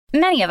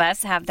Many of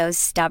us have those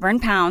stubborn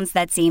pounds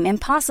that seem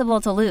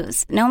impossible to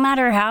lose, no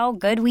matter how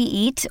good we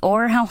eat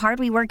or how hard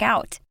we work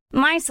out.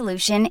 My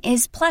solution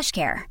is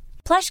PlushCare.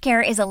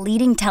 PlushCare is a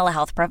leading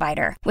telehealth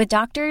provider with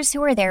doctors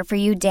who are there for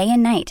you day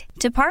and night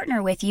to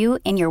partner with you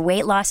in your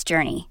weight loss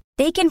journey.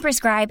 They can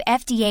prescribe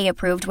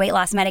FDA-approved weight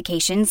loss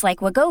medications like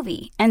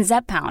Wegovy and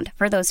Zepbound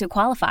for those who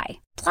qualify.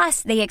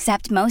 Plus, they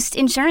accept most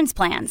insurance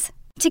plans.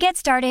 To get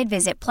started,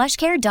 visit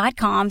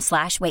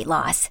plushcare.com/weight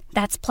loss.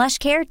 That's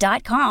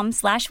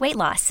plushcare.com/weight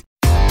loss.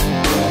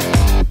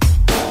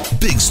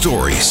 Big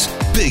stories,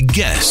 big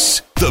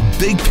guests, the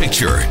big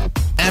picture.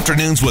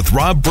 Afternoons with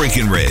Rob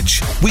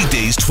Breckenridge.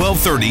 Weekdays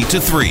 12:30 to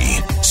 3,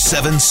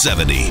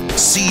 770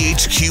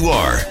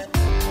 CHQR.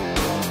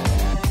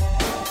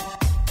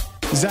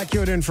 Zach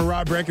Hewitt in for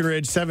Rob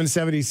Breckenridge,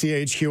 770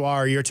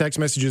 CHQR. Your text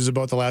messages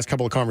about the last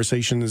couple of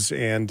conversations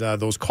and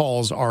those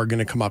calls are going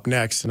to come up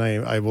next. And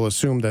I will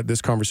assume that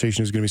this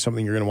conversation is going to be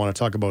something you're going to want to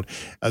talk about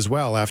as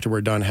well after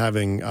we're done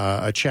having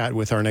a chat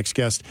with our next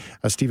guest.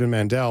 Stephen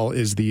Mandel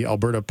is the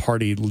Alberta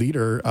Party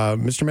leader.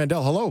 Mr.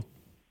 Mandel, hello.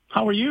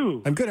 How are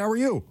you? I'm good. How are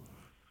you?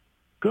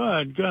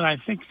 Good. I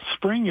think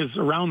spring is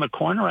around the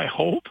corner, I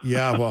hope.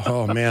 Yeah, well,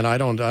 oh man, I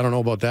don't know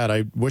about that.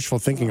 I wishful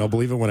thinking. I'll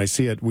believe it when I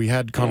see it. We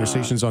had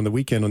conversations on the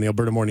weekend on the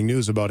Alberta Morning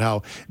News about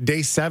how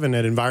day 7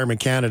 at Environment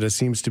Canada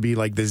seems to be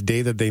like this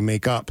day that they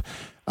make up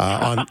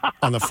on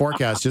the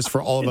forecast just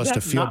for all of us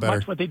to feel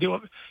better. What they do?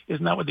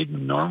 Isn't that what they do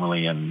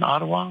normally in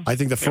Ottawa? I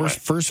think the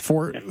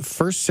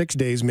first 6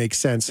 days make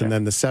sense, and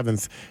then the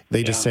 7th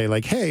they just say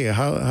like, "Hey,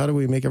 how do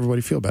we make everybody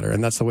feel better?"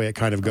 And that's the way it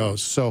kind of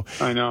goes. So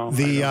I know.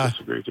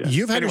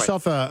 You've had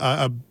yourself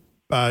a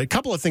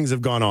couple of things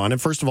have gone on. And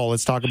first of all,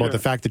 let's talk about the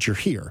fact that you're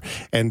here.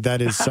 And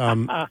that is,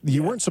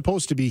 you weren't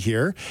supposed to be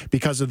here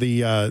because of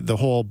the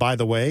whole, by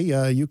the way,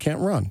 you can't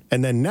run.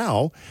 And then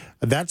now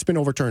that's been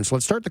overturned. So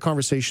let's start the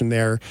conversation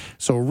there.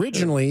 So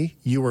originally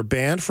you were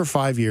banned for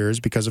 5 years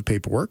because of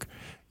paperwork.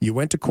 You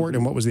went to court,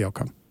 and what was the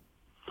outcome?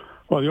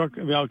 Well,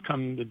 the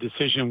outcome, the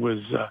decision was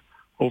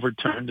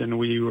overturned, and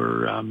we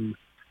were,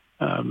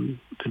 the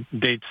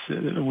dates,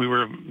 we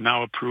were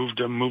now approved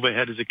to move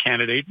ahead as a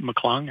candidate,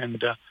 McClung,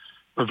 and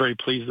we're very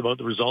pleased about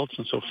the results.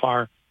 And so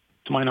far,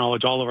 to my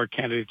knowledge, all of our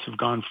candidates have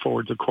gone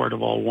forward to court,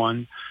 have all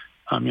won.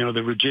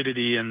 The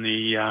rigidity and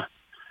the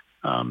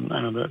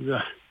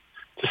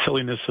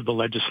silliness of the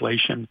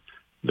legislation,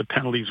 the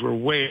penalties were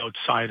way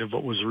outside of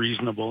what was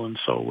reasonable. And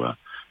so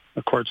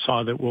the court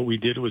saw that what we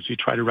did was we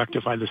tried to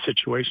rectify the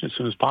situation as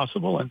soon as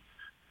possible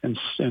and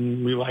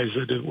realized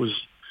that it was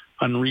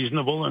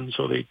unreasonable. And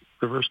so they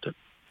reversed it.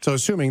 So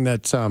assuming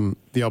that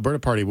the Alberta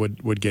Party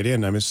would get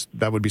in,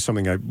 that would be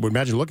something I would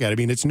imagine look at. I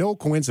mean, it's no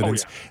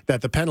coincidence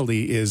that the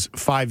penalty is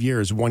 5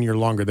 years, 1 year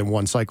longer than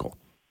one cycle.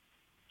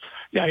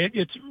 Yeah,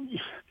 it's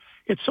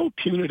so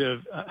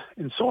punitive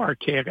and so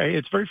archaic.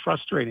 It's very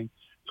frustrating.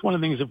 It's one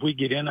of the things, if we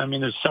get in, I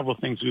mean, there's several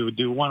things we would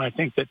do. One, I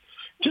think that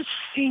just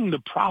seeing the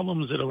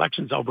problems that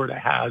Elections Alberta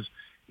has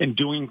in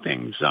doing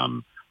things.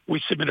 We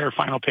submitted our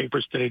final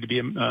papers today to be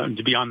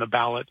on the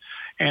ballot,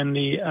 and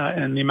the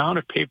amount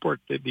of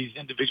paperwork that these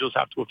individuals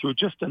have to go through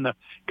just in the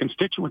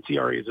constituency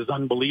areas is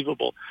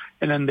unbelievable.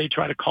 And then they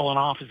try to call an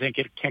office and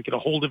can't get a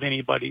hold of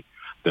anybody.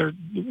 They're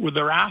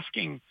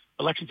asking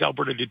Elections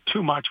Alberta to do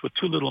too much with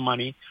too little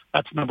money.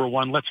 That's number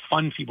one. Let's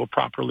fund people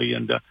properly.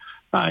 And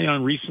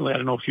recently, I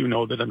don't know if you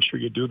know that, I'm sure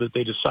you do, that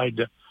they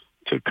decided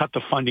to cut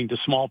the funding to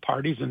small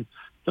parties, and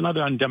it's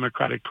another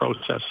undemocratic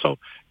process. So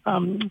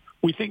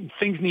we think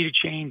things need to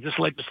change. This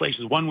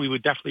legislation is one we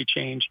would definitely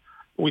change.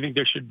 We think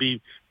there should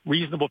be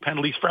reasonable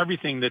penalties for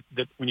everything that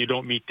when you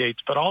don't meet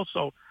dates. But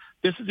also,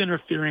 this is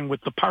interfering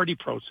with the party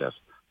process,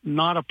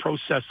 not a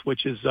process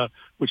which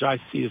I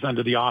see is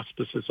under the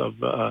auspices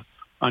of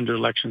under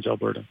Elections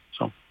Alberta.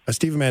 So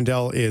Stephen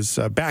Mandel is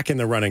back in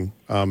the running.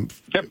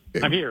 Yep,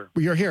 I'm here.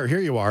 You're here.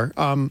 Here you are.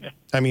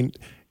 I mean,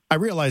 I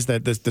realize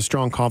that the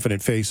strong,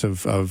 confident face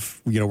of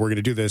we're going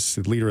to do this,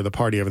 leader of the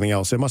party, everything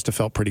else, it must have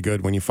felt pretty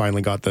good when you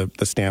finally got the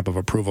stamp of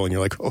approval and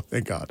you're like, oh,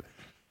 thank God.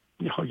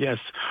 Oh, yes.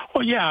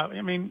 Well, yeah.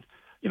 I mean,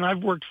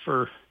 I've worked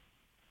for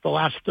the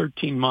last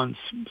 13 months,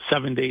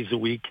 7 days a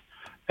week,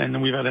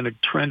 and we've had a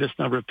tremendous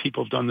number of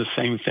people have done the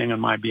same thing on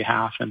my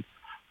behalf.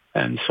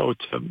 And so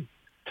to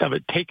have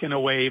it taken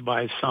away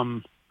by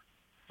some,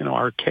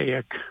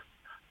 archaic,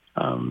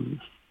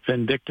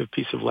 vindictive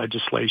piece of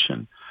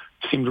legislation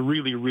seemed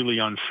really, really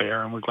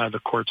unfair, and we're glad the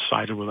court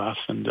sided with us.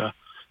 And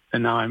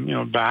now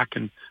I'm, back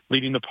and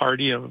leading the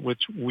party,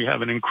 which we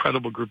have an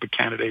incredible group of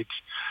candidates,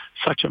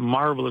 such a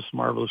marvelous,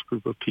 marvelous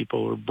group of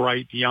people who are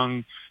bright,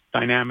 young,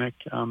 dynamic.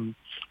 I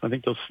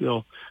think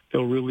they'll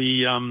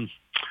really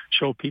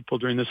show people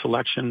during this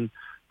election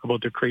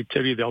about the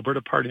creativity of the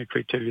Alberta Party and the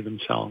creativity of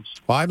themselves.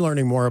 Well, I'm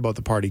learning more about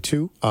the party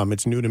too.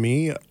 It's new to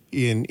me.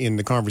 In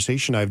the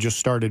conversation, I've just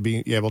started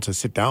being able to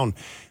sit down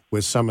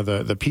with some of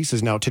the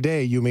pieces. Now,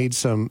 today you made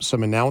some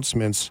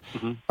announcements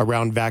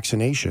around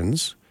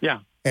vaccinations. Yeah.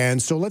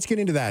 And so let's get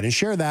into that and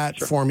share that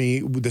for me,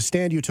 the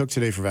stand you took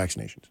today for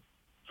vaccinations.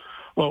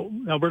 Well,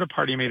 Alberta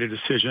Party made a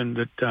decision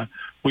that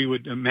we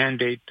would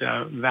mandate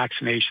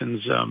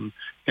vaccinations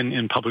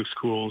in public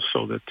schools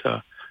so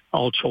that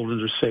all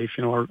children are safe.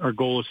 Our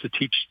goal is to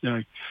teach,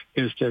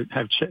 is to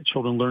have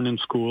children learn in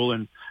school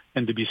and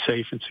to be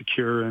safe and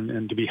secure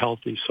and to be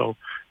healthy. So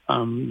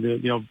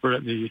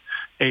the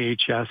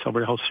AHS,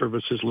 Alberta Health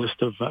Services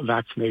list of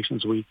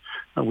vaccinations, we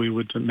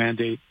would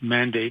mandate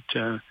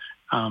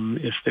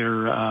if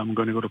they're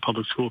going to go to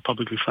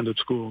publicly funded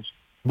schools.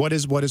 What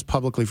is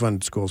publicly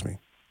funded schools mean?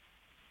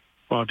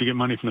 Well, to get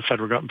money from the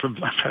federal government,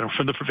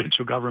 from the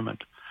provincial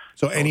government.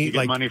 So any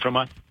money from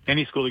us,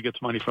 any school that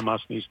gets money from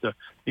us needs to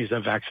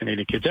have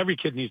vaccinated kids. Every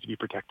kid needs to be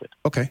protected.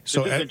 Okay,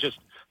 so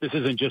this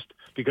isn't just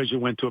because you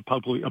went to a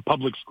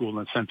public school in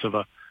the sense of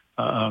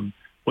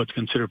what's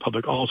considered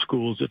public. All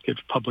schools that get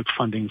public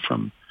funding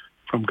from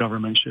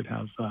government should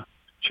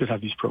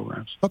have these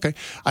programs. Okay,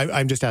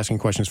 I'm just asking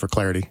questions for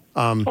clarity.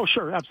 Oh,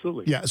 sure,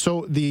 absolutely. Yeah.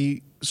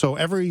 So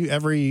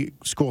every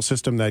school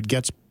system that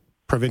gets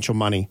provincial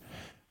money,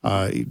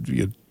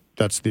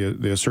 that's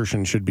the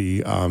assertion, should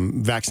be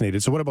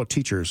vaccinated. So what about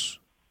teachers?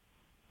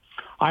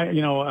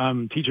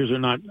 Teachers are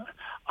not.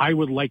 I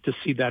would like to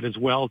see that as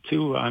well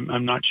too.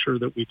 I'm not sure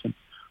that we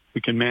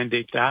can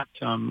mandate that.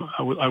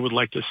 I would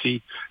like to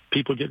see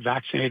people get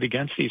vaccinated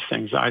against these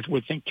things. I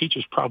would think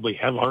teachers probably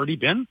have already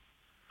been.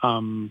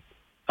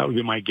 That would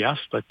be my guess,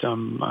 but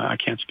I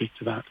can't speak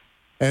to that.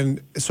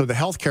 And so the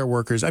healthcare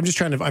workers, I'm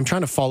trying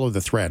to follow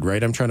the thread,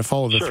 right? I'm trying to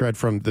follow the thread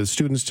from the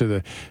students to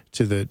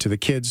the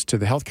kids to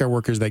the healthcare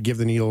workers that give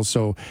the needles.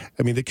 So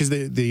I mean, because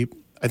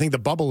I think the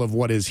bubble of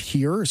what is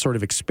here sort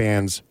of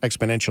expands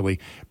exponentially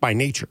by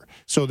nature.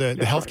 So the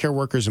healthcare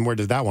workers, and where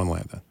does that one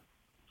land then?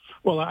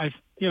 Well,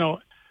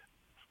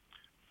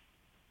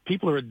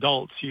 people are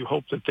adults. You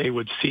hope that they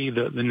would see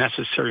the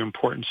necessary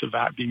importance of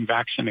being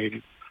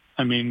vaccinated.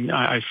 I mean,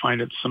 I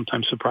find it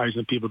sometimes surprising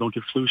that people don't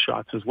get flu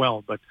shots as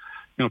well. But,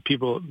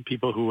 people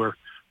who are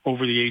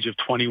over the age of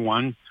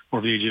 21,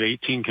 over the age of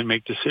 18 can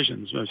make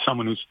decisions.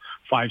 Someone who's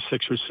 5,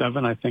 6, or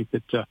 7, I think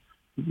that,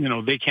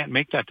 they can't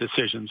make that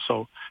decision.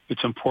 So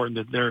it's important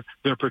that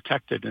they're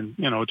protected. And,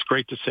 it's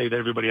great to say that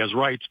everybody has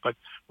rights, but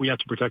we have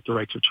to protect the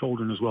rights of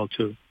children as well,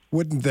 too.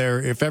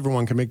 If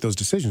everyone can make those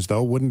decisions,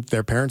 though, wouldn't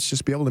their parents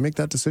just be able to make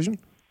that decision?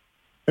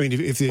 I mean,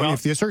 if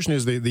the assertion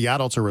is the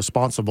adults are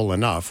responsible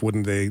enough,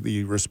 wouldn't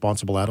the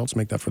responsible adults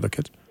make that for their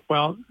kids?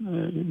 Well,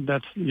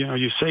 that's,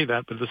 you say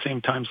that, but at the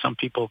same time, some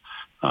people,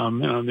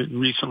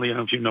 recently, I don't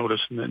know if you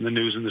noticed in the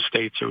news in the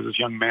States, there was this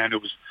young man who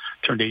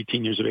turned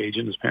 18 years of age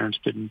and his parents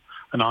didn't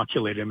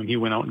inoculate him, and he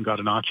went out and got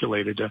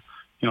inoculated.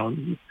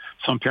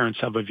 Some parents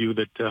have a view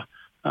that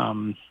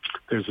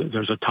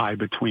there's a tie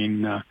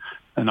between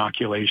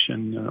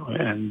inoculation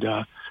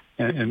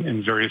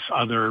and various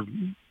other,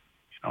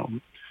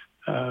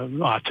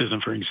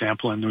 autism, for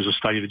example. And there was a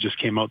study that just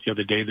came out the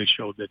other day that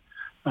showed that,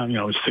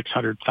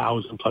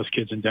 600,000 plus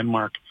kids in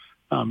Denmark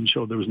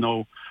showed there was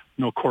no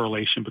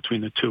correlation between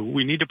the two.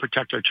 We need to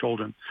protect our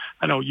children.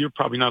 I know you're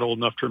probably not old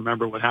enough to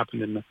remember what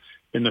happened in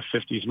the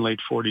 50s and late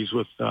 40s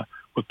with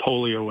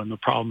polio and the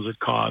problems it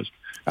caused.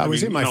 I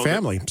was in my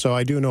family, so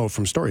I do know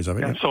from stories of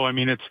it. Yeah.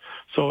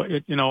 So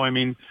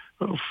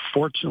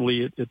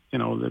fortunately, the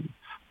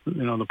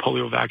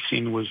polio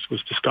vaccine was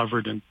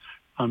discovered, and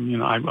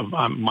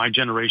my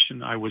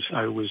generation, I was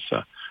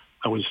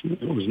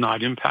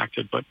not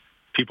impacted, but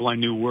people I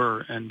knew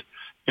were, and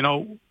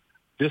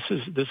this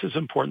is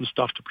important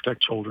stuff to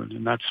protect children,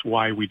 and that's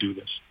why we do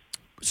this.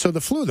 So the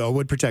flu, though,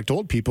 would protect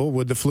old people.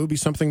 Would the flu be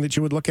something that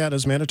you would look at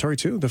as mandatory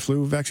too? The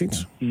flu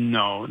vaccines?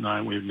 No,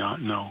 we would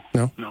not. No.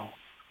 All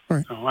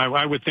right. No,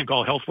 I would think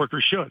all health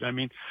workers should. I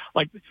mean,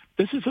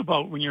 this is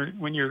about when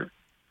you're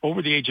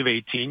over the age of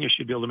 18, you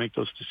should be able to make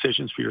those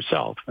decisions for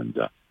yourself, and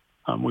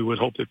we would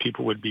hope that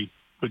people would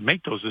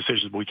make those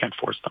decisions, but we can't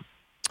force them.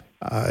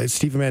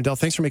 Stephen Mandel,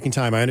 thanks for making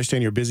time. I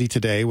understand you're busy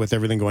today with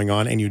everything going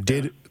on, and you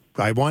did.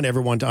 I want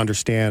everyone to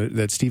understand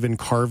that Stephen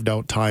carved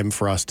out time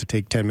for us to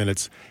take 10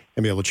 minutes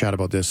and be able to chat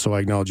about this, so I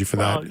acknowledge you for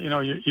that.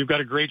 You've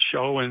got a great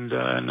show, and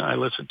I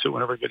listen to it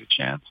whenever I get a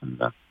chance,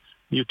 and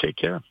you take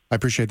care. I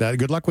appreciate that.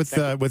 Good luck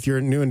with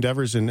your new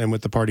endeavors and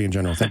with the party in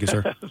general. Thank you,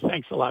 sir.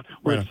 Thanks a lot.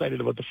 We're excited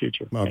about the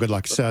future. Well, good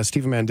luck.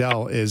 Stephen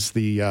Mandel is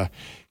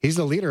he's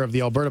the leader of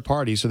the Alberta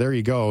Party, so there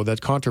you go. That's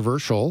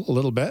controversial a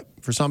little bit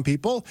for some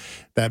people,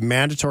 that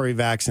mandatory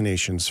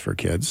vaccinations for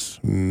kids,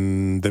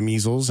 the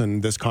measles,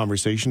 and this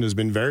conversation has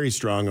been very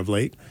strong of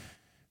late.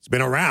 It's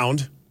been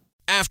around.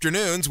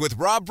 Afternoons with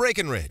Rob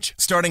Breckenridge,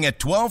 starting at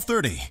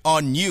 12:30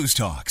 on News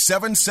Talk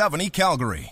 770 Calgary.